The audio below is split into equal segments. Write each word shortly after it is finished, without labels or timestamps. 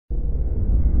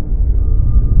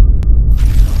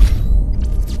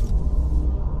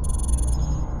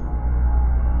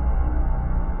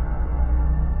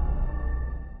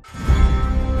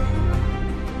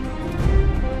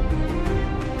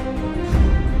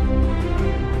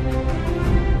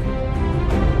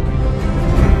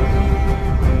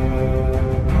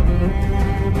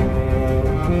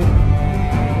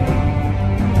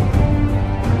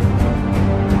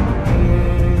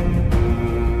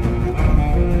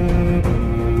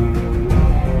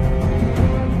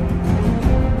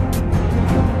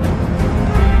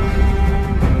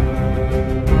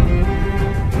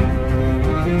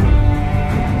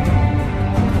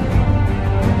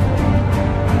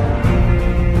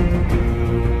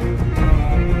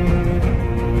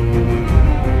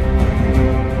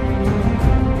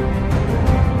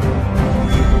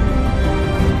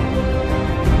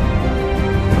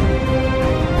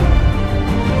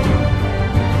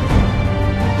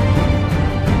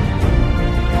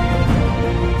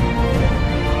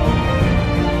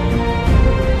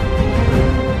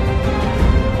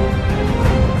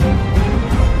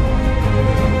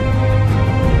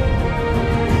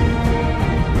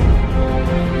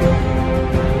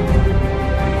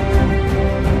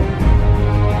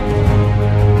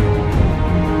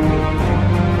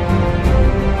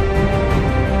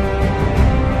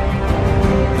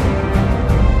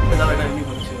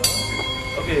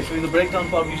town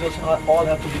park visuals all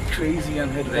have to be crazy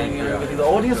and headbanging and everything. The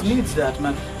audience needs that,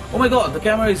 man. Oh my god, the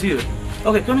camera is here.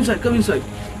 Okay, come inside, come inside.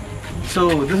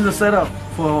 So this is the setup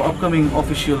for upcoming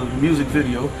official music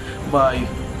video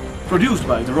produced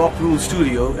by the ROCKRULZ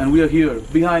studio, and we are here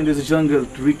behind this jungle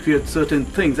to recreate certain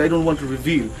things I don't want to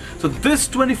reveal. So this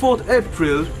 24th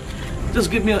April,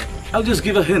 I'll just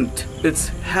give a hint. It's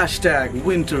hashtag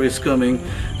winter is coming,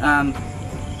 and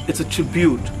it's a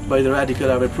tribute by the Radical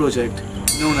Ave project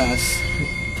known as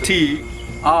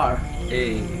TRAP.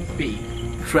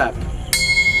 Trap.